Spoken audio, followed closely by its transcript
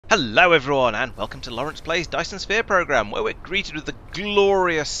Hello everyone and welcome to Laurence Plays Dyson Sphere program, where we're greeted with the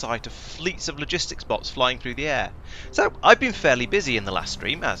glorious sight of fleets of logistics bots flying through the air. So I've been fairly busy in the last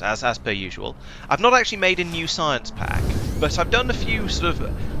stream, as per usual. I've not actually made a new science pack, but I've done a few sort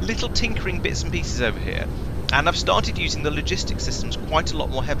of little tinkering bits and pieces over here, and I've started using the logistics systems quite a lot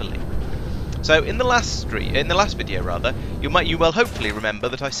more heavily. So in the last video rather, you will hopefully remember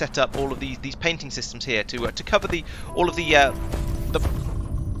that I set up all of these painting systems here to cover all of the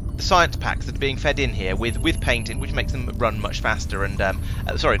science packs that are being fed in here with paint in, which makes them run much faster. And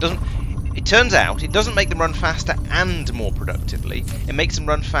it turns out it doesn't make them run faster and more productively. It makes them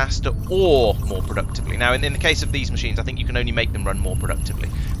run faster or more productively. Now, in the case of these machines, I think you can only make them run more productively.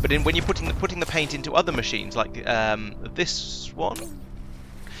 But when you're putting the paint into other machines, like this one.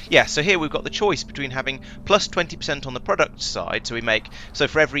 Yeah, so here we've got the choice between having plus 20% on the product side, so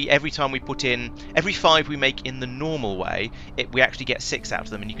for every time we put in, every 5 we make in the normal way, we actually get 6 out of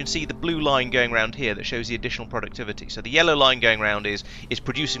them, and you can see the blue line going around here that shows the additional productivity. So the yellow line going around is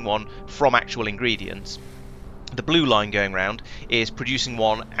producing one from actual ingredients. The blue line going round is producing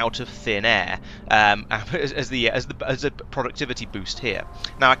one out of thin air as a productivity boost here.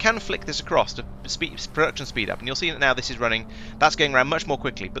 Now I can flick this across to production speed up, and you'll see that now this is running. That's going around much more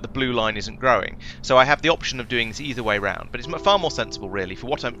quickly, but the blue line isn't growing. So I have the option of doing this either way round. But it's far more sensible, really,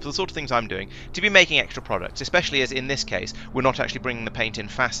 for the sort of things I'm doing, to be making extra products. Especially as in this case, we're not actually bringing the paint in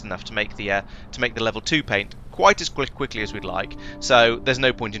fast enough to make the level 2 paint quite as quickly as we'd like. So there's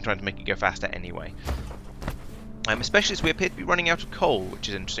no point in trying to make it go faster anyway. Especially as we appear to be running out of coal, which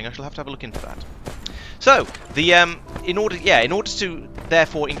is interesting. I shall have to have a look into that. So, in order to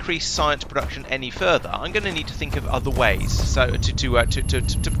therefore increase science production any further, I'm going to need to think of other ways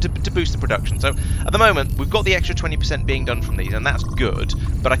to boost the production. So, at the moment, we've got the extra 20% being done from these, and that's good.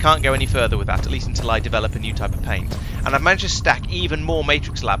 But I can't go any further with that, at least until I develop a new type of paint. And I've managed to stack even more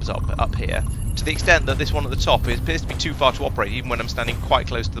matrix labs up here, to the extent that this one at the top appears to be too far to operate, even when I'm standing quite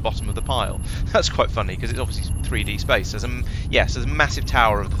close to the bottom of the pile. That's quite funny, because it's obviously 3D space. There's a massive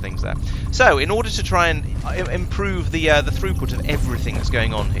tower of the things there. So, in order to try and improve the throughput of everything that's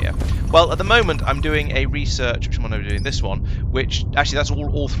going on here, well, at the moment I'm doing a research. Which one am I doing? This one, which actually that's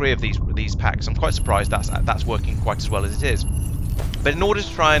all 3 of these packs. I'm quite surprised that's working quite as well as it is. But in order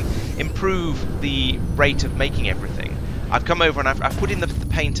to try and improve the rate of making everything, I've come over and I've put in the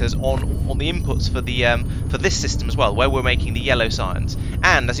painters on the inputs for this system as well, where we're making the yellow science.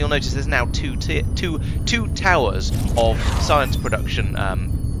 And as you'll notice, there's now two towers of science production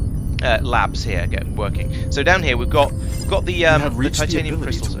labs here working. So down here we've got the titanium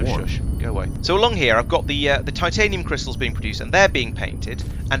crystals. Oh, shush, go away. So along here I've got the titanium crystals being produced, and they're being painted.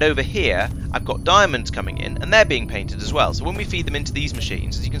 And over here I've got diamonds coming in, and they're being painted as well. So when we feed them into these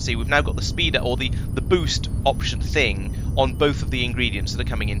machines, as you can see, we've now got the speeder or the boost option thing on both of the ingredients that are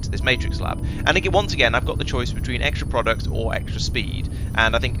coming into this matrix lab. And again, once again, I've got the choice between extra product or extra speed.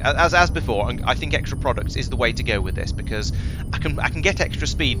 And I think, as before, I think extra products is the way to go with this, because I can get extra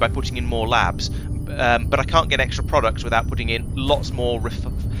speed by putting in more labs, but I can't get extra products without putting in lots more.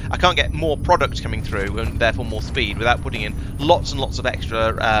 I can't get more product coming through and therefore more speed without putting in lots and lots of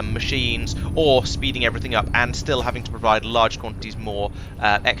extra machines, or speeding everything up and still having to provide large quantities more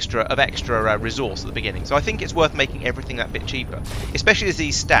extra resource at the beginning. So I think it's worth making everything that bit cheaper, especially as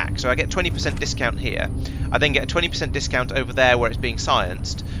these stack. So I get 20% discount here. I then get a 20% discount over there where it's being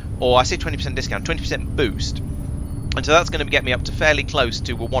scienced, or I say 20% discount, 20% boost. And so that's going to get me up to fairly close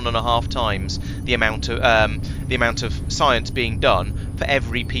to 1.5 times the amount of science being done for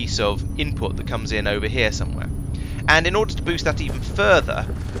every piece of input that comes in over here somewhere. And in order to boost that even further,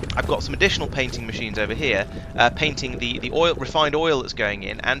 I've got some additional painting machines over here, painting the refined oil that's going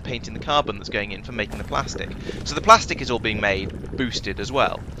in, and painting the carbon that's going in for making the plastic. So the plastic is all being made boosted as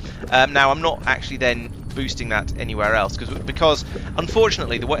well. Now I'm not actually then boosting that anywhere else, because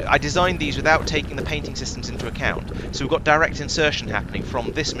unfortunately the way I designed these without taking the painting systems into account. So we've got direct insertion happening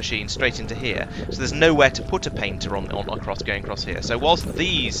from this machine straight into here. So there's nowhere to put a painter going across here. So whilst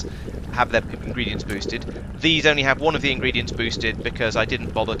these have their ingredients boosted, these only have one of the ingredients boosted because I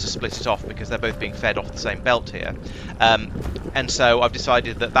didn't bother to split it off, because they're both being fed off the same belt here. And so I've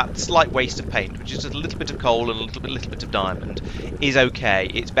decided that slight waste of paint, which is just a little bit of coal and a little bit of diamond, is okay.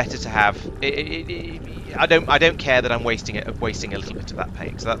 It's better to have. I don't care that I'm wasting a little bit of that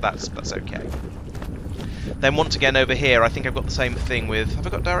paint, so that's okay. Then once again over here, I think I've got the same thing with. Have I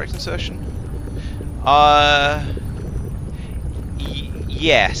got direct insertion?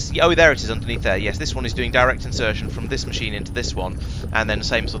 Yes. Oh, there it is underneath there. Yes, this one is doing direct insertion from this machine into this one, and then the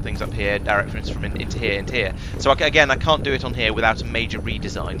same sort of things up here, direct insertion from into here. So again, I can't do it on here without a major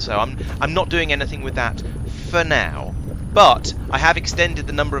redesign. So I'm not doing anything with that for now. But I have extended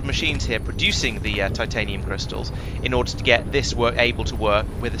the number of machines here producing the titanium crystals in order to get this able to work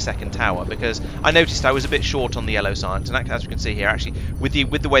with a second tower, because I noticed I was a bit short on the yellow science, and as we can see here, actually, with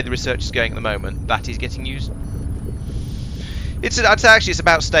the way the research is going at the moment, that is getting used. I'd say actually it's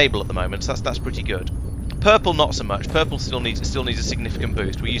about stable at the moment, so that's pretty good. Purple not so much. Purple still needs a significant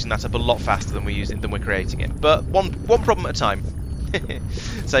boost. We're using that up a lot faster than we're creating it. But one problem at a time.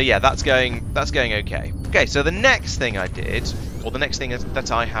 So yeah, that's going okay. Okay, so the next thing I did, or the next thing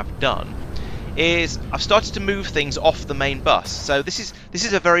that I have done, is I've started to move things off the main bus. So this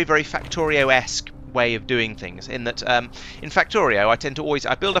is a very, very Factorio-esque way of doing things, in that in Factorio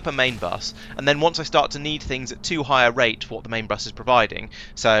I build up a main bus, and then once I start to need things at too high a rate for what the main bus is providing,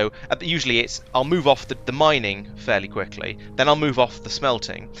 so usually I'll move off the mining fairly quickly, then I'll move off the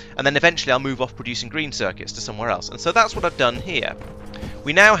smelting, and then eventually I'll move off producing green circuits to somewhere else. And so that's what I've done here.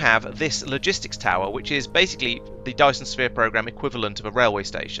 We now have this logistics tower, which is basically the Dyson Sphere program equivalent of a railway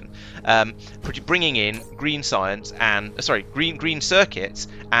station, bringing in green science and green circuits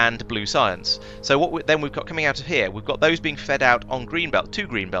and blue science. So then we've got coming out of here, we've got those being fed out on two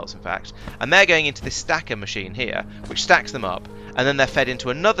green belts in fact, and they're going into this stacker machine here, which stacks them up, and then they're fed into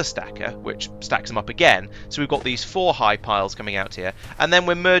another stacker, which stacks them up again. So we've got these 4 high piles coming out here, and then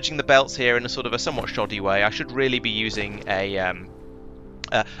we're merging the belts here in a sort of a somewhat shoddy way. I should really be using a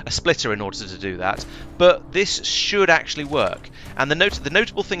splitter in order to do that, but this should actually work. And the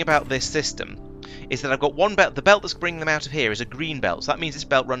notable thing about this system is that I've got one belt. The belt that's bringing them out of here is a green belt, so that means this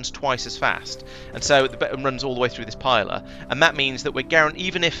belt runs twice as fast, and so the belt runs all the way through this piler, and that means that we're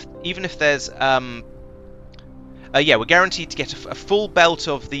guaranteed, even if there's we're guaranteed to get a full belt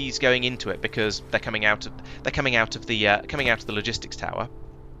of these going into it, because they're coming out of the logistics tower.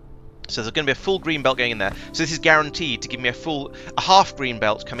 So there's going to be a full green belt going in there. So this is guaranteed to give me a half green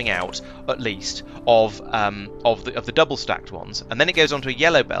belt coming out, at least, of the double stacked ones. And then it goes on to a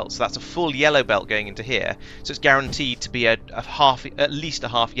yellow belt, so that's a full yellow belt going into here. So it's guaranteed to be at least a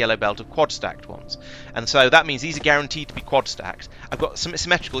half yellow belt of quad stacked ones. And so that means these are guaranteed to be quad stacked. I've got some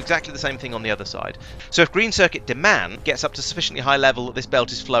symmetrical, exactly the same thing on the other side. So if green circuit demand gets up to sufficiently high level that this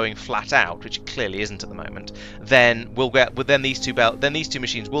belt is flowing flat out, which it clearly isn't at the moment, then these two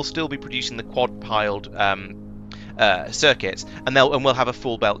machines will still be producing the quad piled circuits, and we'll have a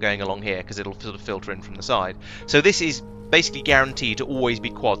full belt going along here because it'll sort of filter in from the side. So this is basically guaranteed to always be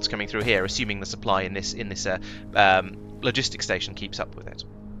quads coming through here, assuming the supply in this logistics station keeps up with it.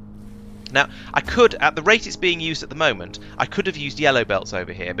 Now, I could, at the rate it's being used at the moment, I could have used yellow belts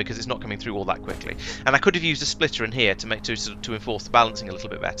over here because it's not coming through all that quickly, and I could have used a splitter in here to enforce the balancing a little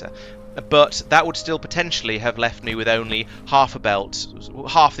bit better. But that would still potentially have left me with only half a belt,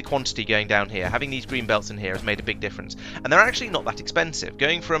 half the quantity going down here. Having these green belts in here has made a big difference, and they're actually not that expensive.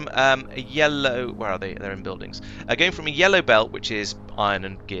 Going from a yellow, where are they? They're in buildings. Going from a yellow belt, which is iron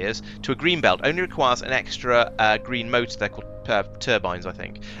and gears, to a green belt only requires an extra green motor. They're called turbines, I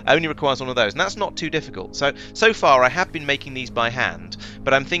think. Only requires one of those, and that's not too difficult. So far I have been making these by hand,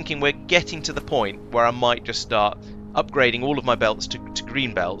 but I'm thinking we're getting to the point where I might just start upgrading all of my belts to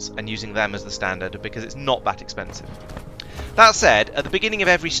green belts and using them as the standard, because it's not that expensive. That said, at the beginning of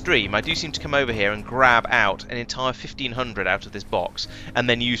every stream I do seem to come over here and grab out an entire 1500 out of this box and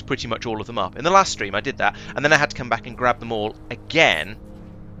then use pretty much all of them up. In the last stream I did that, and then I had to come back and grab them all again,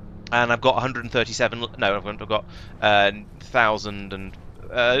 and I've got 137, no, I've got 1,000 and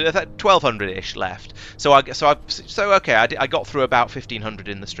 1,200-ish left. So okay, I got through about 1,500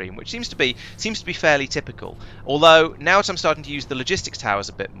 in the stream, which seems to be fairly typical. Although now as I'm starting to use the logistics towers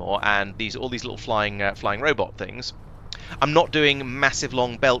a bit more, and all these little flying robot things, I'm not doing massive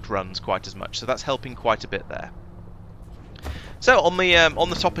long belt runs quite as much. So that's helping quite a bit there. So on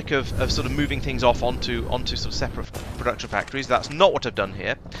the topic of sort of moving things off onto sort of separate production factories, that's not what I've done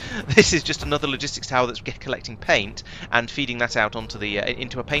here. This is just another logistics tower that's collecting paint and feeding that out onto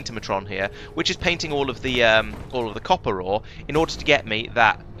into a paintomatron here, which is painting all of the copper ore in order to get me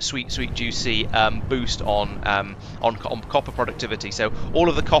that sweet juicy boost on copper productivity. So all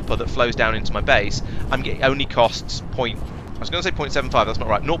of the copper that flows down into my base, only costs I was going to say 0.75. That's not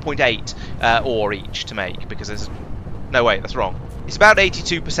right. 0.8 ore each to make, because there's no, wait, that's wrong. It's about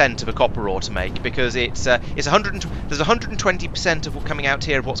 82% of a copper ore to make, because there's 120% of what coming out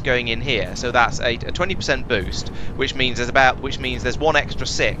here of what's going in here. So that's a 20% boost, which means there's one extra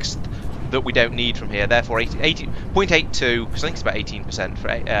sixth that we don't need from here. Therefore, 0.82, because I think it's about 18% for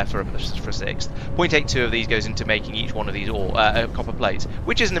a sixth. 0.82 of these goes into making each one of these copper plates,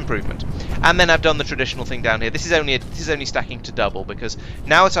 which is an improvement. And then I've done the traditional thing down here. This is only stacking to double, because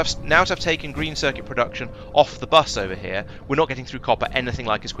now that I've taken green circuit production off the bus over here, we're not getting through copper anything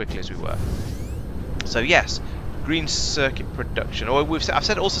like as quickly as we were. So yes, green circuit production. Or I've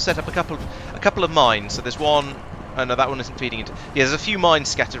also set up a couple of mines. So there's one. Oh no, that one isn't feeding into. Yeah, there's a few mines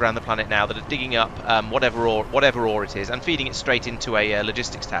scattered around the planet now that are digging up whatever ore it is and feeding it straight into a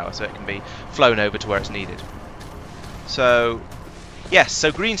logistics tower, so it can be flown over to where it's needed. So, yes,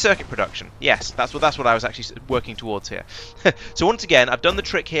 so green circuit production. Yes, that's what I was actually working towards here. So once again, I've done the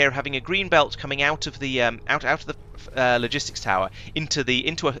trick here of having a green belt coming out of the logistics tower into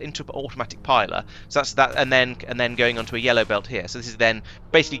an automatic piler. So that's that, and then going onto a yellow belt here. So this is then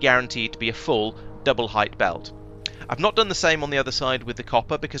basically guaranteed to be a full double height belt. I've not done the same on the other side with the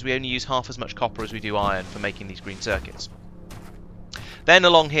copper because we only use half as much copper as we do iron for making these green circuits. Then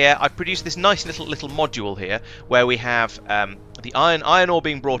along here, I've produced this nice little module here where we have the iron ore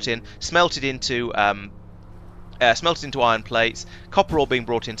being brought in, smelted into iron plates, copper ore being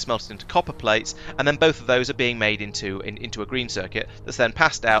brought in, smelted into copper plates, and then both of those are being made into a green circuit that's then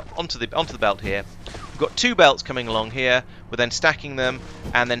passed out onto the belt here. We've got two belts coming along here. We're then stacking them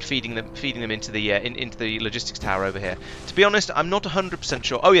and then feeding them into the logistics tower over here. To be honest, I'm not 100%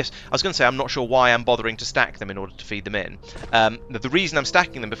 sure. Oh yes, I was going to say I'm not sure why I'm bothering to stack them in order to feed them in. The reason I'm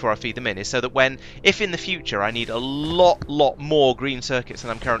stacking them before I feed them in is so that if in the future I need a lot more green circuits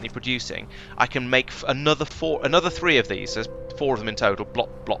than I'm currently producing, I can make another three of these. There's 4 of them in total. Blop,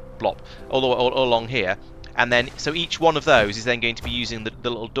 blop, blop, all along here. And then, so each one of those is then going to be using the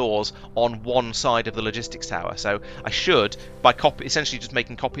little doors on one side of the logistics tower. So I should, by essentially just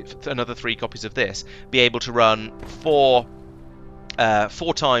making another 3 copies of this, be able to run 4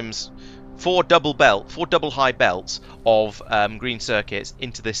 double high belts of green circuits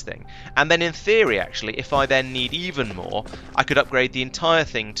into this thing. And then in theory, actually, if I then need even more, I could upgrade the entire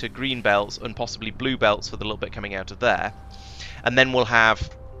thing to green belts and possibly blue belts for the little bit coming out of there. And then we'll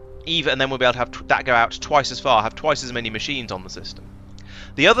have be able to have that go out twice as far, have twice as many machines on the system.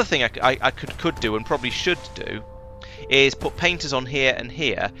 The other thing I could do, and probably should do, is put painters on here and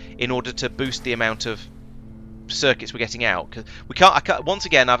here in order to boost the amount of circuits we're getting out. Because I can't. Once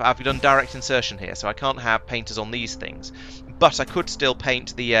again, I've done direct insertion here, so I can't have painters on these things. But I could still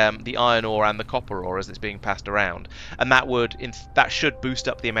paint the iron ore and the copper ore as it's being passed around, and that should boost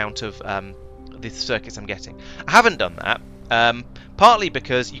up the amount of the circuits I'm getting. I haven't done that. Partly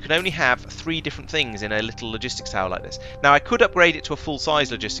because you can only have 3 different things in a little logistics tower like this. Now I could upgrade it to a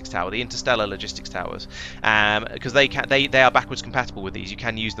full-size logistics tower, the interstellar logistics towers, because they are backwards compatible with these. You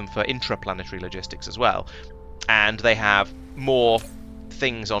can use them for intraplanetary logistics as well, and they have more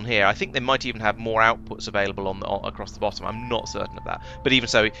things on here. I think they might even have more outputs available across the bottom. I'm not certain of that, but even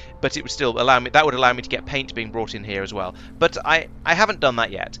so, it would still allow me. That would allow me to get paint being brought in here as well. But I haven't done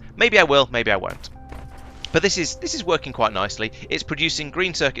that yet. Maybe I will. Maybe I won't. But this is working quite nicely. It's producing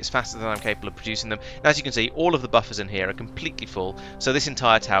green circuits faster than I'm capable of producing them. And as you can see, all of the buffers in here are completely full, so this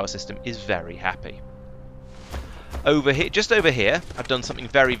entire tower system is very happy. Over here, just over here, I've done something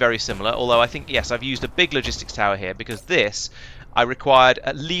very, very similar, although I think, yes, I've used a big logistics tower here because this, I required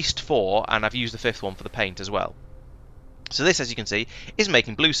at least 4, and I've used the 5th one for the paint as well. So this, as you can see, is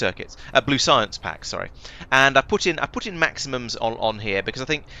making blue circuits, blue science packs, sorry. And I put in maximums on here because I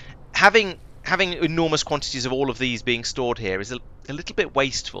think having enormous quantities of all of these being stored here is a little bit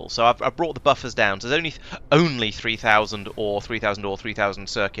wasteful. So I've brought the buffers down. So there's only 3,000 or 3,000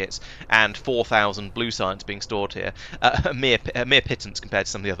 circuits and 4,000 blue science being stored here. A mere pittance compared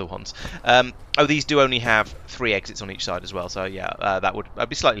to some of the other ones. These do only have 3 exits on each side as well. So yeah, I'd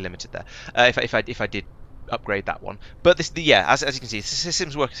be slightly limited there if I did upgrade that one. But as you can see, the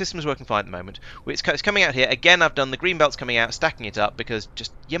system's working fine at the moment. It's coming out here again. I've done the green belts coming out, stacking it up because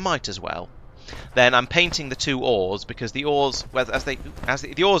just you might as well. Then I'm painting the 2 ores because the ores, as they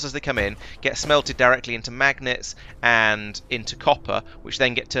come in, get smelted directly into magnets and into copper, which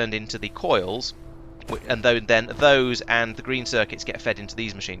then get turned into the coils, and then those and the green circuits get fed into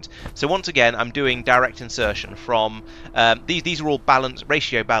these machines. So once again, I'm doing direct insertion from these are all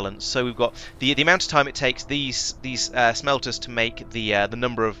ratio balanced. So we've got the amount of time it takes these smelters to make the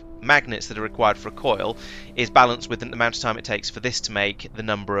number of magnets that are required for a coil is balanced with the amount of time it takes for this to make the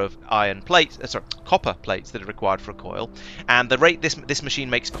number of copper plates that are required for a coil, and the rate this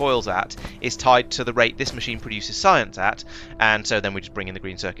machine makes coils at is tied to the rate this machine produces science at, and so then we just bring in the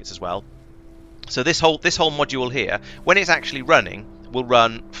green circuits as well. So this whole module here, when it's actually running, will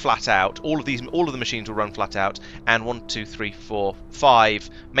run flat out. All of the machines will run flat out, and 1, 2, 3, 4, 5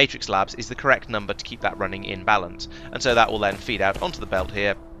 matrix labs is the correct number to keep that running in balance, and so that will then feed out onto the belt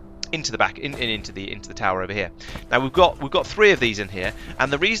here, into the back, into the tower over here. Now we've got 3 of these in here,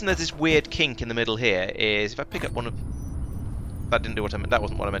 and the reason there's this weird kink in the middle here is if I pick up one of that didn't do what I meant. That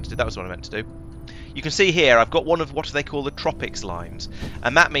wasn't what I meant to do. That was what I meant to do. You can see here I've got one of what they call the tropics lines,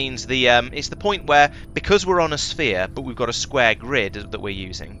 and that means it's the point where, because we're on a sphere but we've got a square grid that we're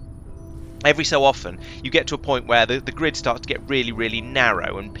using, every so often you get to a point where the grid starts to get really, really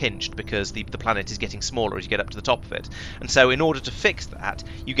narrow and pinched because the planet is getting smaller as you get up to the top of it. And so in order to fix that,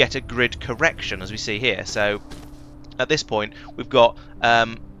 you get a grid correction, as we see here. So at this point we've got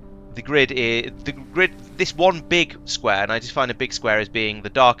the grid, this one big square, and I define a big square as being the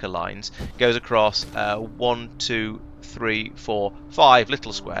darker lines, goes across 1, 2, 3, 4, 5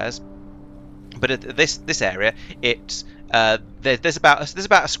 little squares. But at this area, it's there's about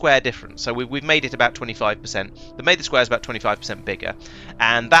a square difference. So we've made it about 25%. They've made the squares about 25% bigger,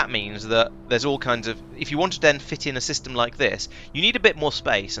 and that means that there's all kinds of. If you want to then fit in a system like this, you need a bit more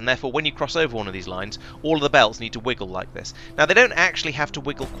space, and therefore when you cross over one of these lines, all of the belts need to wiggle like this. Now they don't actually have to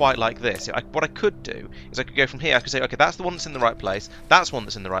wiggle quite like this. What I could do is I could go from here. I could say, okay, that's the one that's in the right place. That's one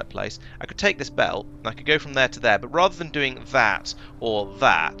that's in the right place. I could take this belt and I could go from there to there. But rather than doing that or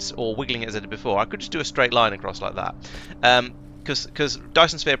wiggling it as I did before, I could just do a straight line across like that. Because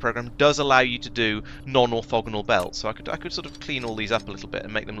Dyson Sphere Program does allow you to do non-orthogonal belts, so I could sort of clean all these up a little bit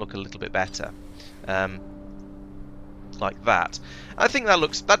and make them look a little bit better, like that. I think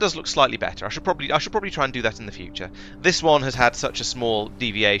that does look slightly better. I should probably try and do that in the future. This one has had such a small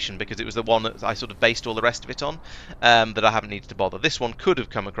deviation because it was the one that I sort of based all the rest of it on, that I haven't needed to bother. This one could have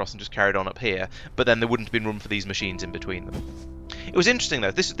come across and just carried on up here, but then there wouldn't have been room for these machines in between them. It was interesting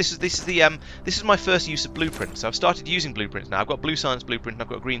though. This is my first use of blueprints. So I've started using blueprints now. I've got Blue Science blueprint and I've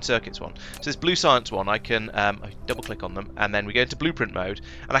got a Green Circuits one. So this Blue Science one, I can I double click on them and then we go into blueprint mode,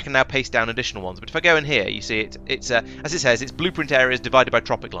 and I can now paste down additional ones. But if I go in here, you see it's as it says, it's blueprint areas divided by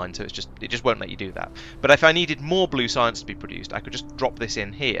tropic line. So it just won't let you do that. But if I needed more Blue Science to be produced, I could just drop this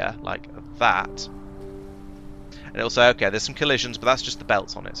in here like that. And it'll say, okay, there's some collisions, but that's just the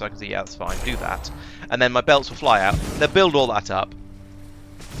belts on it. So I can say, yeah, that's fine, do that. And then my belts will fly out. They'll build all that up.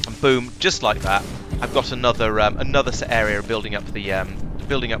 And boom, just like that, I've got another area building up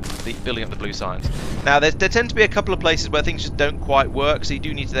the Blue Science. Now, there tend to be a couple of places where things just don't quite work, so you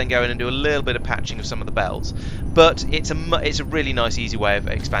do need to then go in and do a little bit of patching of some of the belts. But it's a really nice, easy way of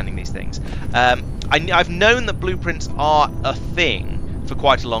expanding these things. I've known that blueprints are a thing for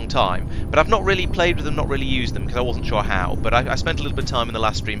quite a long time, but I've not really played with them, not really used them, because I wasn't sure how. But I spent a little bit of time in the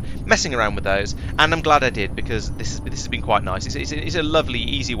last stream messing around with those, and I'm glad I did, because this has been quite nice. It's a lovely,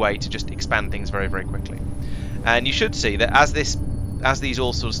 easy way to just expand things very, very quickly. And you should see that as these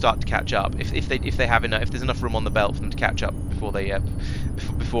all sort of start to catch up, if they have enough, if there's enough room on the belt for them to catch up before they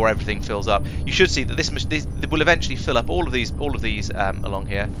before everything fills up, you should see that this will eventually fill up all of these along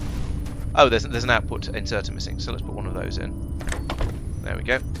here. Oh, there's an output inserter missing, so let's put one of those in. There we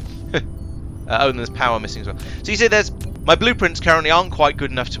go. Oh, and there's power missing as well. So you see, my blueprints currently aren't quite good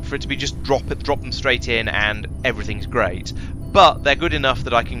enough for it to be just drop them straight in and everything's great. But they're good enough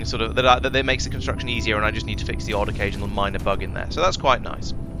that I can sort of that it makes the construction easier, and I just need to fix the odd occasional minor bug in there. So that's quite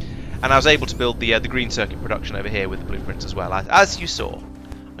nice. And I was able to build the green circuit production over here with the blueprints as well, as you saw.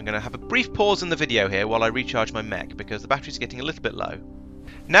 I'm going to have a brief pause in the video here while I recharge my mech because the battery's getting a little bit low.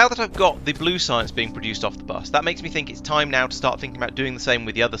 Now that I've got the blue science being produced off the bus, that makes me think it's time now to start thinking about doing the same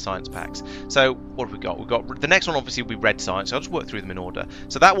with the other science packs. So what have we got? We've got the next one obviously will be red science, so I'll just work through them in order.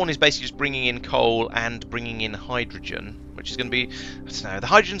 So that one is basically just bringing in coal and bringing in hydrogen, which is going to be, I don't know, the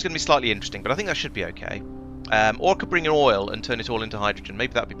hydrogen's going to be slightly interesting, but I think that should be okay. Or I could bring in oil and turn it all into hydrogen.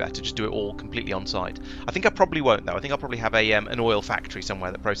 Maybe that'd be better, just do it all completely on site. I think I probably won't though. I think I'll probably have an oil factory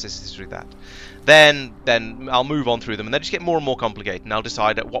somewhere that processes through that. Then I'll move on through them, and they just get more and more complicated, and I'll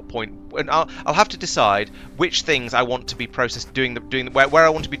decide at what point, and I'll have to decide which things I want to be where I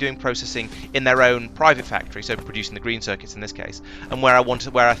want to be doing processing in their own private factory, so producing the green circuits in this case, and where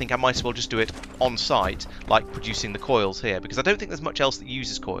I think I might as well just do it on site, like producing the coils here, because I don't think there's much else that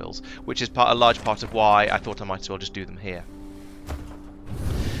uses coils, which is a large part of why I thought I might as well just do them here.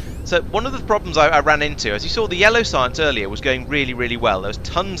 So one of the problems I ran into, as you saw, the yellow science earlier was going really, really well. There was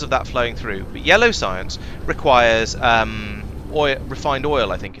tons of that flowing through, but yellow science requires refined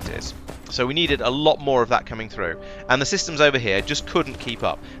oil, I think it is. So we needed a lot more of that coming through, and the systems over here just couldn't keep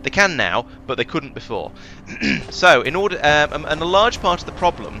up. They can now, but they couldn't before. So in order, and a large part of the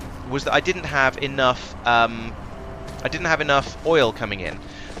problem was that I didn't have enough oil coming in.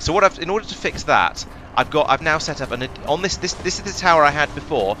 So in order to fix that, I've now set up on this is the tower I had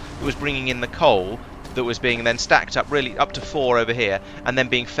before that was bringing in the coal that was being then stacked up really up to 4 over here, and then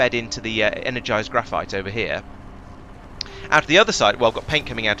being fed into the energized graphite over here. Out of the other side, well, I've got paint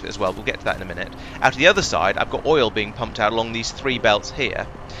coming out of it as well, we'll get to that in a minute. Out of the other side, I've got oil being pumped out along these 3 belts here.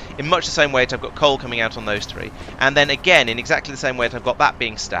 In much the same way that I've got coal coming out on those 3, and then again in exactly the same way that I've got that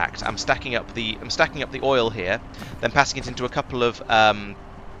being stacked. I'm stacking up the oil here, then passing it into a couple of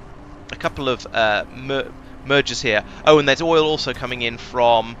mergers here. Oh, and there's oil also coming in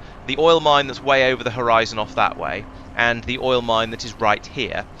from the oil mine that's way over the horizon off that way, and the oil mine that is right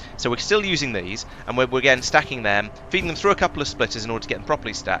here. So we're still using these, and we're again stacking them, feeding them through a couple of splitters in order to get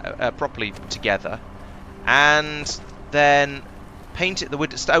them properly together, and then paint it. We're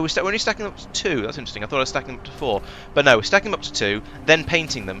only stacking them up to 2. That's interesting. I thought I was stacking them up to 4, but no, we're stacking them up to 2, then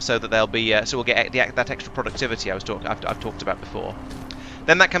painting them so that they'll be so we'll get that extra productivity I've talked about before.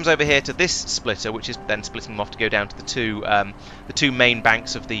 Then that comes over here to this splitter, which is then splitting them off to go down to the two main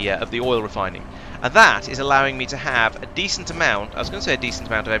banks of the oil refining, and that is allowing me to have a decent amount. I was going to say a decent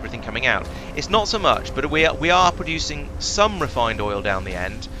amount of everything coming out. It's not so much, but we are producing some refined oil down the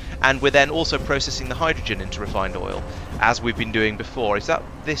end, and we're then also processing the hydrogen into refined oil, as we've been doing before. Is that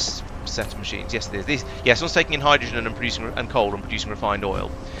this set of machines? Yes, it is. Yes, one's taking in hydrogen and coal and producing refined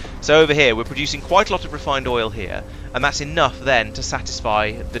oil. So over here, we're producing quite a lot of refined oil here, and that's enough then to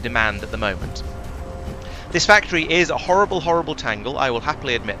satisfy the demand at the moment. This factory is a horrible, horrible tangle, I will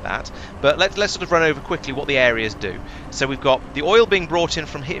happily admit that, but let's sort of run over quickly what the areas do. So we've got the oil being brought in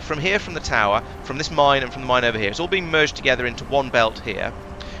from the tower, from this mine and from the mine over here. It's all being merged together into one belt here.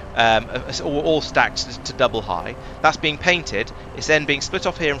 All stacked to double high. That's being painted. It's then being split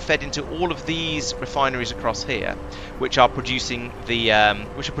off here and fed into all of these refineries across here, which are producing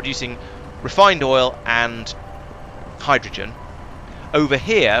refined oil and hydrogen. Over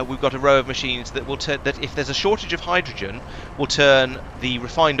here, we've got a row of machines that will that if there's a shortage of hydrogen, will turn the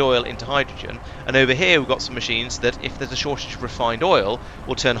refined oil into hydrogen. And over here, we've got some machines that, if there's a shortage of refined oil,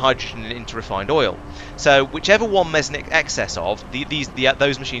 will turn hydrogen into refined oil. So whichever one there's an excess of,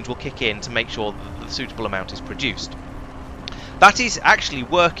 those machines will kick in to make sure that the suitable amount is produced. That is actually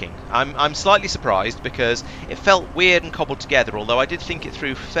working. I'm slightly surprised because it felt weird and cobbled together, although I did think it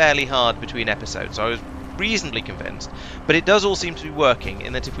through fairly hard between episodes. So I was reasonably convinced, but it does all seem to be working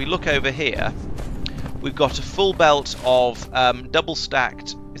in that if we look over here, we've got a full belt of double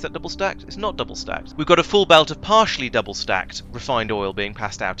stacked. Is that double stacked? It's not double stacked. We've got a full belt of partially double stacked refined oil being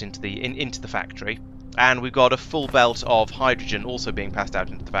passed out into the factory, and we've got a full belt of hydrogen also being passed out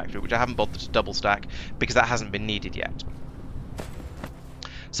into the factory, which I haven't bothered to double stack because that hasn't been needed yet.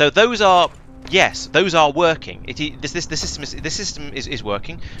 So those are, yes, those are working. The system is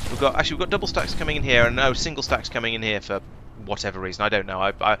working. We've got double stacks coming in here, and no single stacks coming in here for whatever reason. I don't know.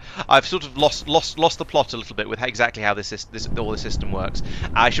 I've sort of lost the plot a little bit with exactly how all the system works.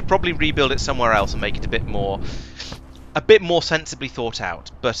 I should probably rebuild it somewhere else and make it a bit more sensibly thought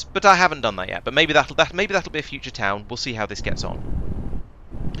out. But I haven't done that yet. But maybe that'll be a future town. We'll see how this gets on.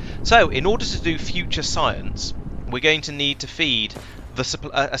 So in order to do future science, we're going to need to feed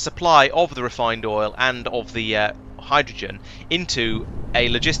a supply of the refined oil and of the hydrogen into a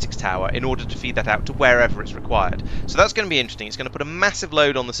logistics tower in order to feed that out to wherever it's required. So that's going to be interesting. It's going to put a massive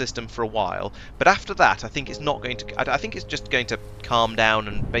load on the system for a while, but after that I think it's not going to. I think it's just going to calm down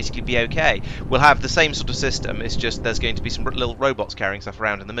and basically be okay. We'll have the same sort of system, it's just there's going to be some little robots carrying stuff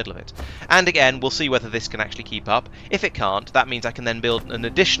around in the middle of it. And again, we'll see whether this can actually keep up. If it can't, that means I can then build an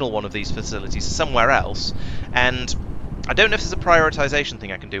additional one of these facilities somewhere else, and I don't know if there's a prioritization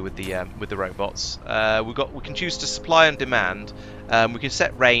thing I can do with the robots. We can choose to supply and demand. We can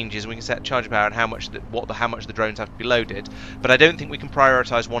set ranges, and we can set charge power and how much the drones have to be loaded. But I don't think we can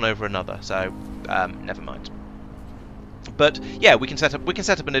prioritize one over another. So never mind. But yeah, we can set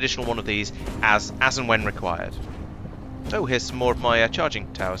up an additional one of these as and when required. Oh, here's some more of my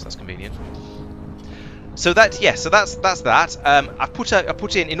charging towers. That's convenient. So that's that. I've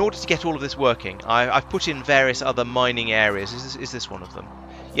put in order to get all of this working, I've put in various other mining areas. Is this one of them?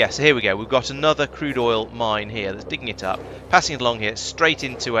 Yeah, so here we go. We've got another crude oil mine here that's digging it up, passing it along here straight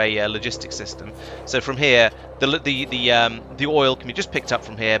into a logistics system. So from here, the oil can be just picked up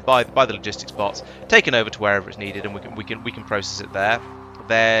from here by the logistics bots, taken over to wherever it's needed, and we can process it there.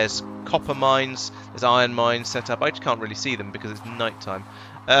 There's copper mines, there's iron mines set up. I just can't really see them because it's night time.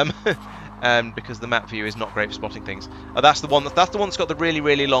 And because the map view is not great for spotting things. Oh, that's the one that's got the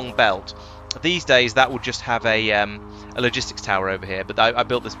really long belt. These days that would just have a logistics tower over here, but I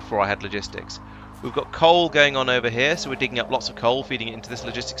built this before I had logistics. We've got coal going on over here, so we're digging up lots of coal, feeding it into this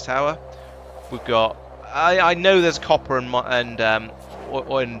logistics tower. We've got I know there's copper and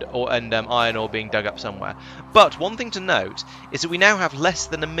iron ore being dug up somewhere. But one thing to note is that we now have less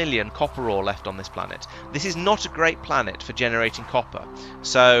than 1 million copper ore left on this planet. This is not a great planet for generating copper.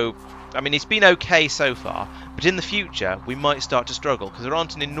 So I mean, it's been okay so far, but in the future we might start to struggle because there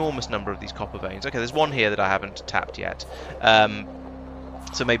aren't an enormous number of these copper veins. Okay, there's one here that I haven't tapped yet,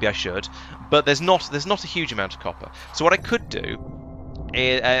 so maybe I should. But there's not a huge amount of copper. So what I could do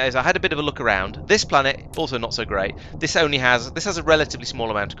is I had a bit of a look around. This planet also not so great. This has a relatively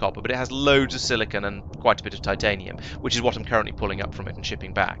small amount of copper, but it has loads of silicon and quite a bit of titanium, which is what I'm currently pulling up from it and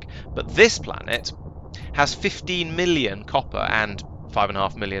shipping back. But this planet has 15 million copper and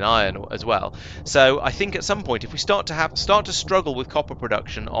 5.5 million iron as well. So I think at some point, if we start to struggle with copper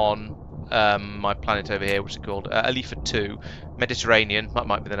production on my planet over here, which is called Alifa 2, Mediterranean, that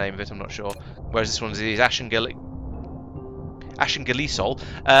might be the name of it, I'm not sure. Whereas this one is Ashengalisol.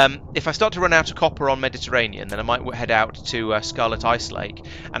 If I start to run out of copper on Mediterranean, then I might head out to Scarlet Ice Lake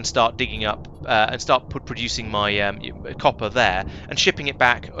and start digging up and start producing my copper there and shipping it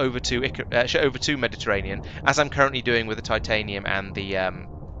back over to Mediterranean, as I'm currently doing with the titanium and the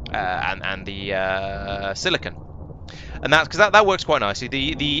silicon. And that's because that works quite nicely.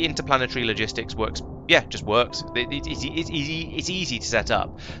 The interplanetary logistics works. Yeah, just works. It's easy to set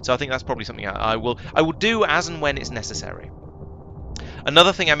up. So I think that's probably something I will do as and when it's necessary.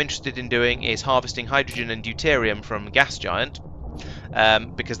 Another thing I'm interested in doing is harvesting hydrogen and deuterium from Gas Giant,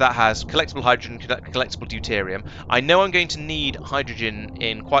 because that has collectible hydrogen, collectible deuterium. I know I'm going to need hydrogen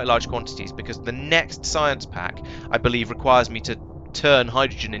in quite large quantities because the next science pack, I believe, requires me to turn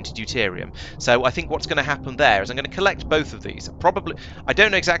hydrogen into deuterium. So I think what's going to happen there is I'm going to collect both of these. Probably, I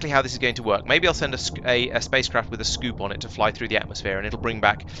don't know exactly how this is going to work. Maybe I'll send a spacecraft with a scoop on it to fly through the atmosphere, and it'll bring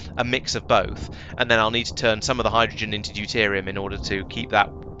back a mix of both, and then I'll need to turn some of the hydrogen into deuterium in order to keep that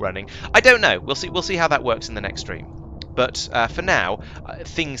running. I don't know. We'll see how that works in the next stream. But for now,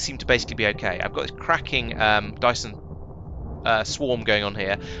 things seem to basically be okay. I've got this cracking Dyson swarm going on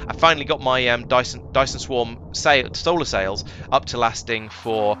here. I finally got my Dyson swarm solar sails up to lasting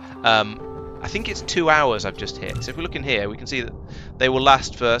for I think it's 2 hours I've just hit. So if we look in here, we can see that they will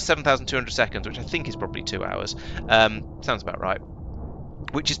last for 7,200 seconds, which I think is probably 2 hours. Sounds about right.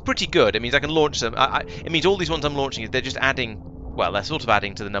 Which is pretty good. It means I can launch them. It means all these ones I'm launching, they're just adding. Well, they're sort of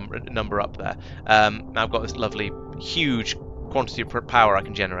adding to the number up there. Now I've got this lovely, huge quantity of power I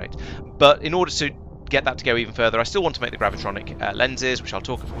can generate. But in order to get that to go even further, I still want to make the gravitronic lenses, which I've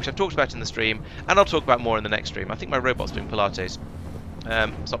talked about in the stream, and I'll talk about more in the next stream. I think my robot's doing Pilates.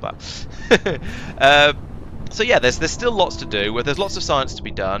 Stop that. So yeah, there's still lots to do. There's lots of science to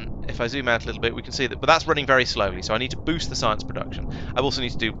be done. If I zoom out a little bit, we can see that, but that's running very slowly. So I need to boost the science production. I also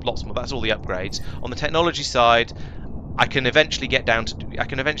need to do lots more. That's all the upgrades. On the technology side, I can eventually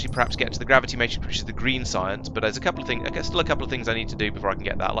perhaps get to the gravity matrix, which is the green science, but there's still a couple of things I need to do before I can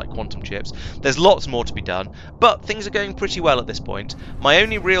get that, like quantum chips. There's lots more to be done, but things are going pretty well at this point. My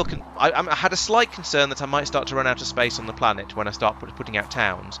only real I had a slight concern that I might start to run out of space on the planet when I start putting out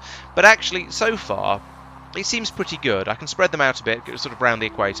towns, but actually so far it seems pretty good. I can spread them out a bit, sort of around the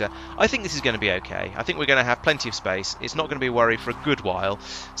equator. I think this is going to be okay. I think we're going to have plenty of space. It's not going to be a worry for a good while,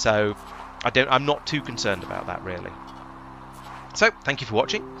 so I'm not too concerned about that really. So, thank you for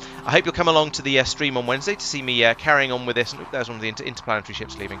watching. I hope you'll come along to the stream on Wednesday to see me carrying on with this. There's one of the interplanetary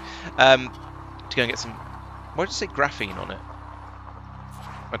ships leaving. To go and get some... Why did it say graphene on it?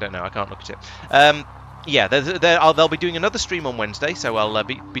 I don't know, I can't look at it. Yeah, they'll be doing another stream on Wednesday, so I'll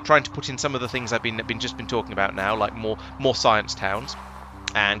be trying to put in some of the things I've been talking about now, like more science towns,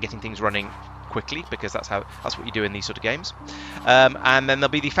 and getting things running quickly, because that's what you do in these sort of games. And then there'll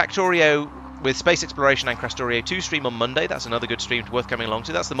be the Factorio with Space Exploration and Crastorio 2 stream on Monday. That's another good stream worth coming along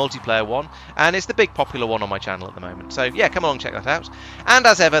to. That's the multiplayer one, and it's the big popular one on my channel at the moment. So yeah, come along, check that out. And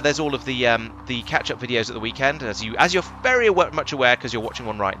as ever, there's all of the catch-up videos at the weekend, as you're very much aware because you're watching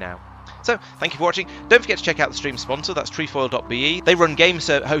one right now. So, thank you for watching. Don't forget to check out the stream sponsor, that's trefoil.be. They run game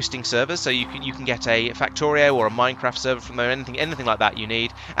hosting servers, so you can get a Factorio or a Minecraft server from there, anything like that you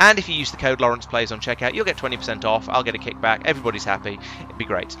need. And if you use the code LaurencePlays on checkout, you'll get 20% off. I'll get a kickback. Everybody's happy. It'd be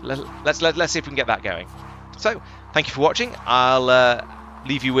great. Let's see if we can get that going. So, thank you for watching. I'll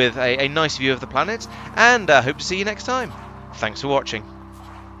leave you with a nice view of the planet, and hope to see you next time. Thanks for watching.